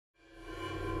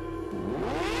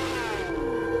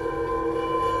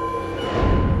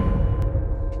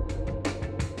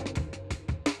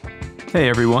Hey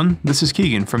everyone, this is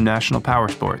Keegan from National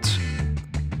Powersports.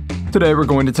 Today we're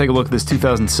going to take a look at this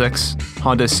 2006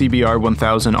 Honda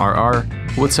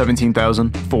CBR1000RR with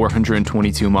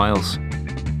 17,422 miles.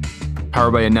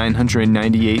 Powered by a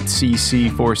 998cc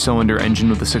 4-cylinder engine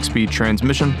with a 6-speed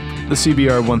transmission, the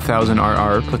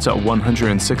CBR1000RR puts out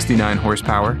 169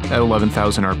 horsepower at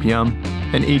 11,000 RPM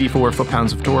and 84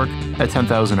 foot-pounds of torque at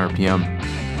 10,000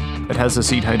 RPM. It has a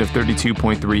seat height of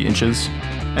 32.3 inches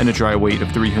and a dry weight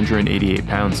of 388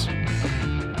 pounds.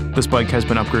 This bike has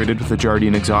been upgraded with a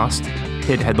Jardine exhaust,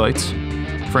 HID headlights,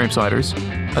 frame sliders,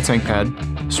 a tank pad,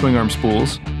 swing arm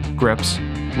spools, grips,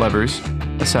 levers,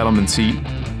 a saddleman seat,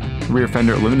 rear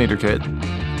fender eliminator kit,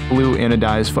 blue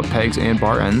anodized foot pegs and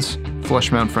bar ends,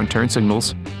 flush mount front turn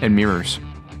signals, and mirrors.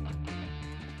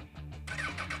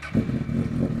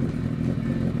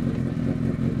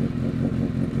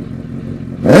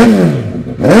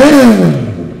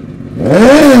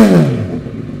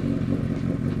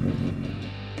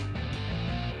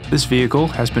 This vehicle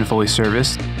has been fully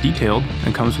serviced, detailed,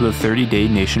 and comes with a 30-day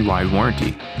nationwide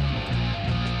warranty.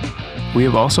 We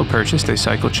have also purchased a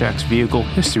CycleCheck's vehicle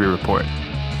history report.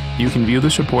 You can view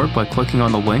this report by clicking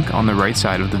on the link on the right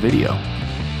side of the video.